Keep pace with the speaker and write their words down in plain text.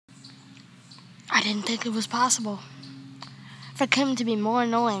I didn't think it was possible for Kim to be more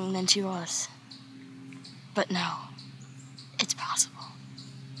annoying than she was. But no, it's possible.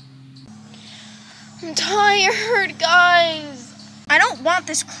 I'm tired, guys. I don't want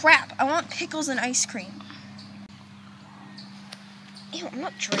this crap. I want pickles and ice cream. Ew, I'm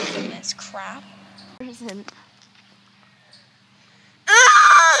not drinking this crap.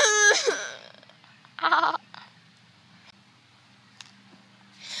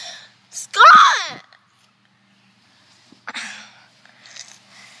 Scott!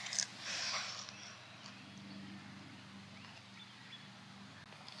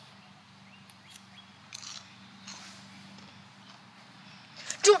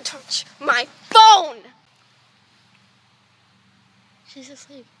 Don't touch my phone! She's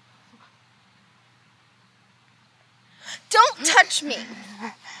asleep. Don't touch me!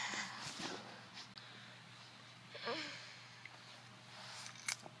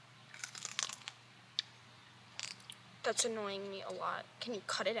 That's annoying me a lot. Can you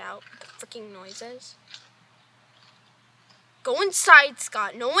cut it out? The freaking noises. Go inside,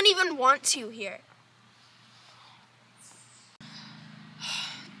 Scott. No one even wants you here.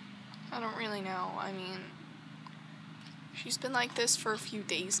 I don't really know. I mean, she's been like this for a few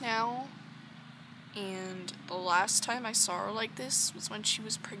days now. And the last time I saw her like this was when she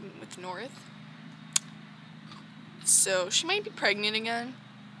was pregnant with North. So she might be pregnant again.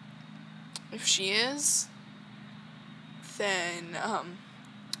 If she is, then,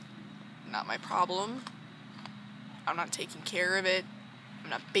 not my problem. I'm not taking care of it. I'm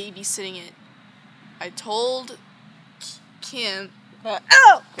not babysitting it. I told Kim that,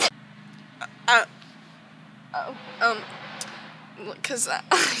 because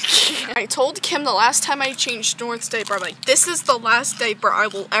I told Kim the last time I changed North's diaper, I'm like, this is the last diaper I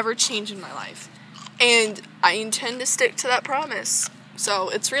will ever change in my life. And I intend to stick to that promise. So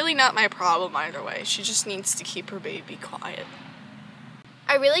it's really not my problem either way. She just needs to keep her baby quiet.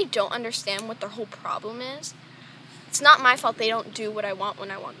 I really don't understand what their whole problem is. It's not my fault they don't do what I want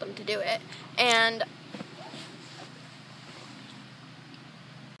when I want them to do it. And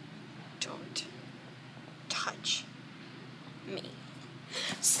don't touch me.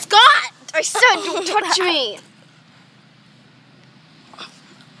 Scott! I said don't touch me!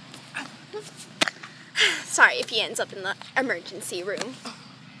 Sorry if he ends up in the emergency room.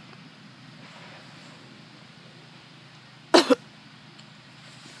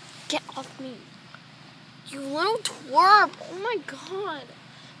 Get off me. You little twerp. Oh my god.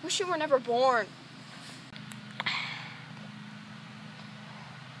 Wish you were never born.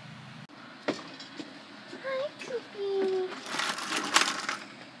 Hi, Cookie.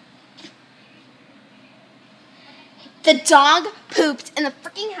 The dog pooped in the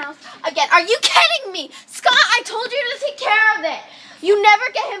freaking house again. Are you kidding me? Scott, I told you to take care of it. You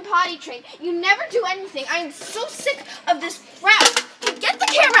never get him potty trained. You never do anything. I am so sick of this crap. Get the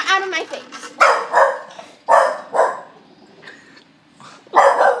camera out of my face.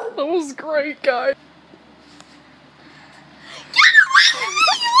 That was great, guys. Get away from me!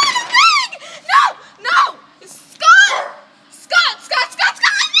 You little pig! No! No! Scott! Scott! Scott! Scott! Scott!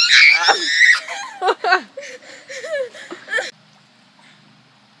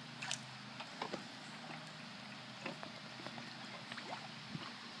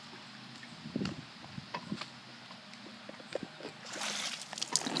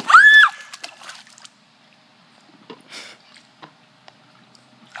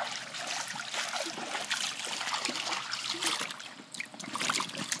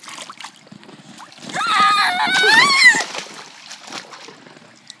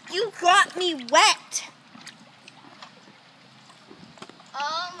 You got me wet.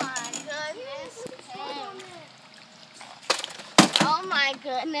 Oh my goodness, Kim. Oh my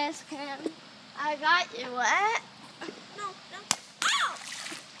goodness, Kim. I got you wet. No, no. Ow!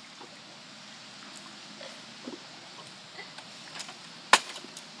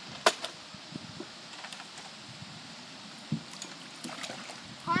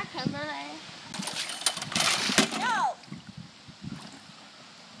 Hi, Kimberly. No.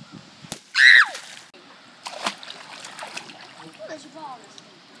 There's a ball in this thing.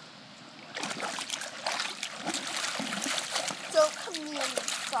 Don't come near me,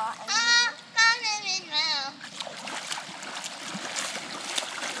 Scott. Not in now.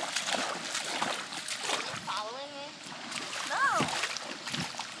 Following me? No.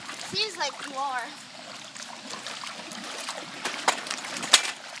 Seems like you are.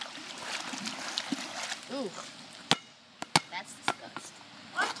 Ooh. That's disgusting.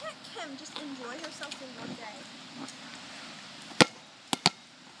 Why can't Kim just enjoy herself in one day?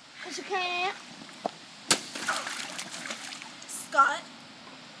 Cause you can't. Scott.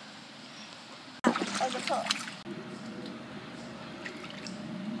 Cool.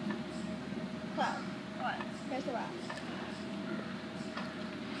 Cloud. What? Here's the rock.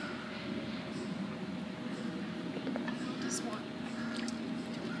 This one.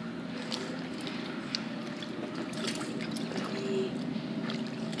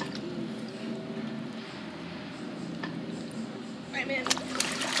 I'm in.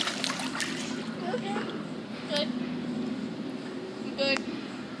 Okay. Good. I'm good.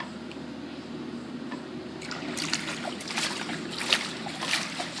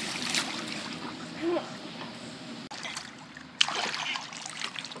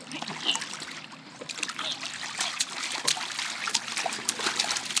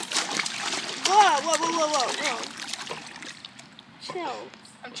 Whoa. Chill.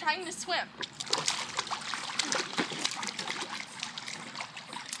 I'm trying to swim.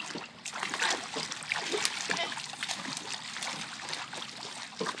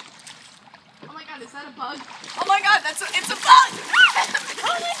 Oh my god, is that a bug? Oh my god, it's a bug! It's a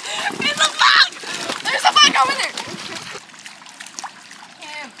bug! There's a bug over there!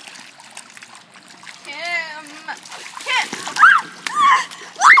 Kim. Something on the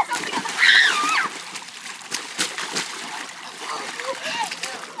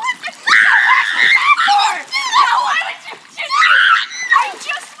why would you do that? I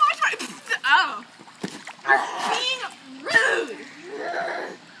just washed my... Oh. Being rude.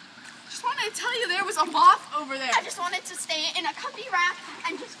 Just wanted to tell you there was a moth over there. I just wanted to stay in a comfy wrap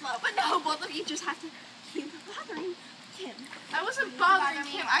and just float, but no, both of you just have to keep bothering Kim. I wasn't bothering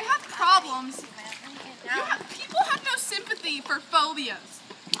Kim. I have problems. People have no sympathy for phobias.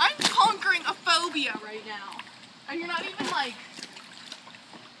 I'm conquering a phobia right now. And you're not even like...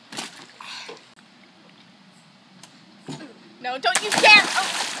 No, don't you dare! Oh.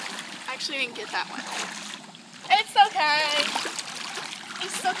 Actually, I didn't get that one. It's okay.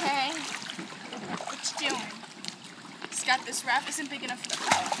 It's okay. What you doing? Scott, this wrap isn't big enough for the...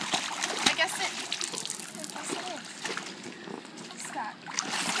 I guess it is. Scott.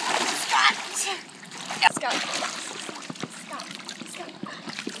 Scott! Yes, Scott.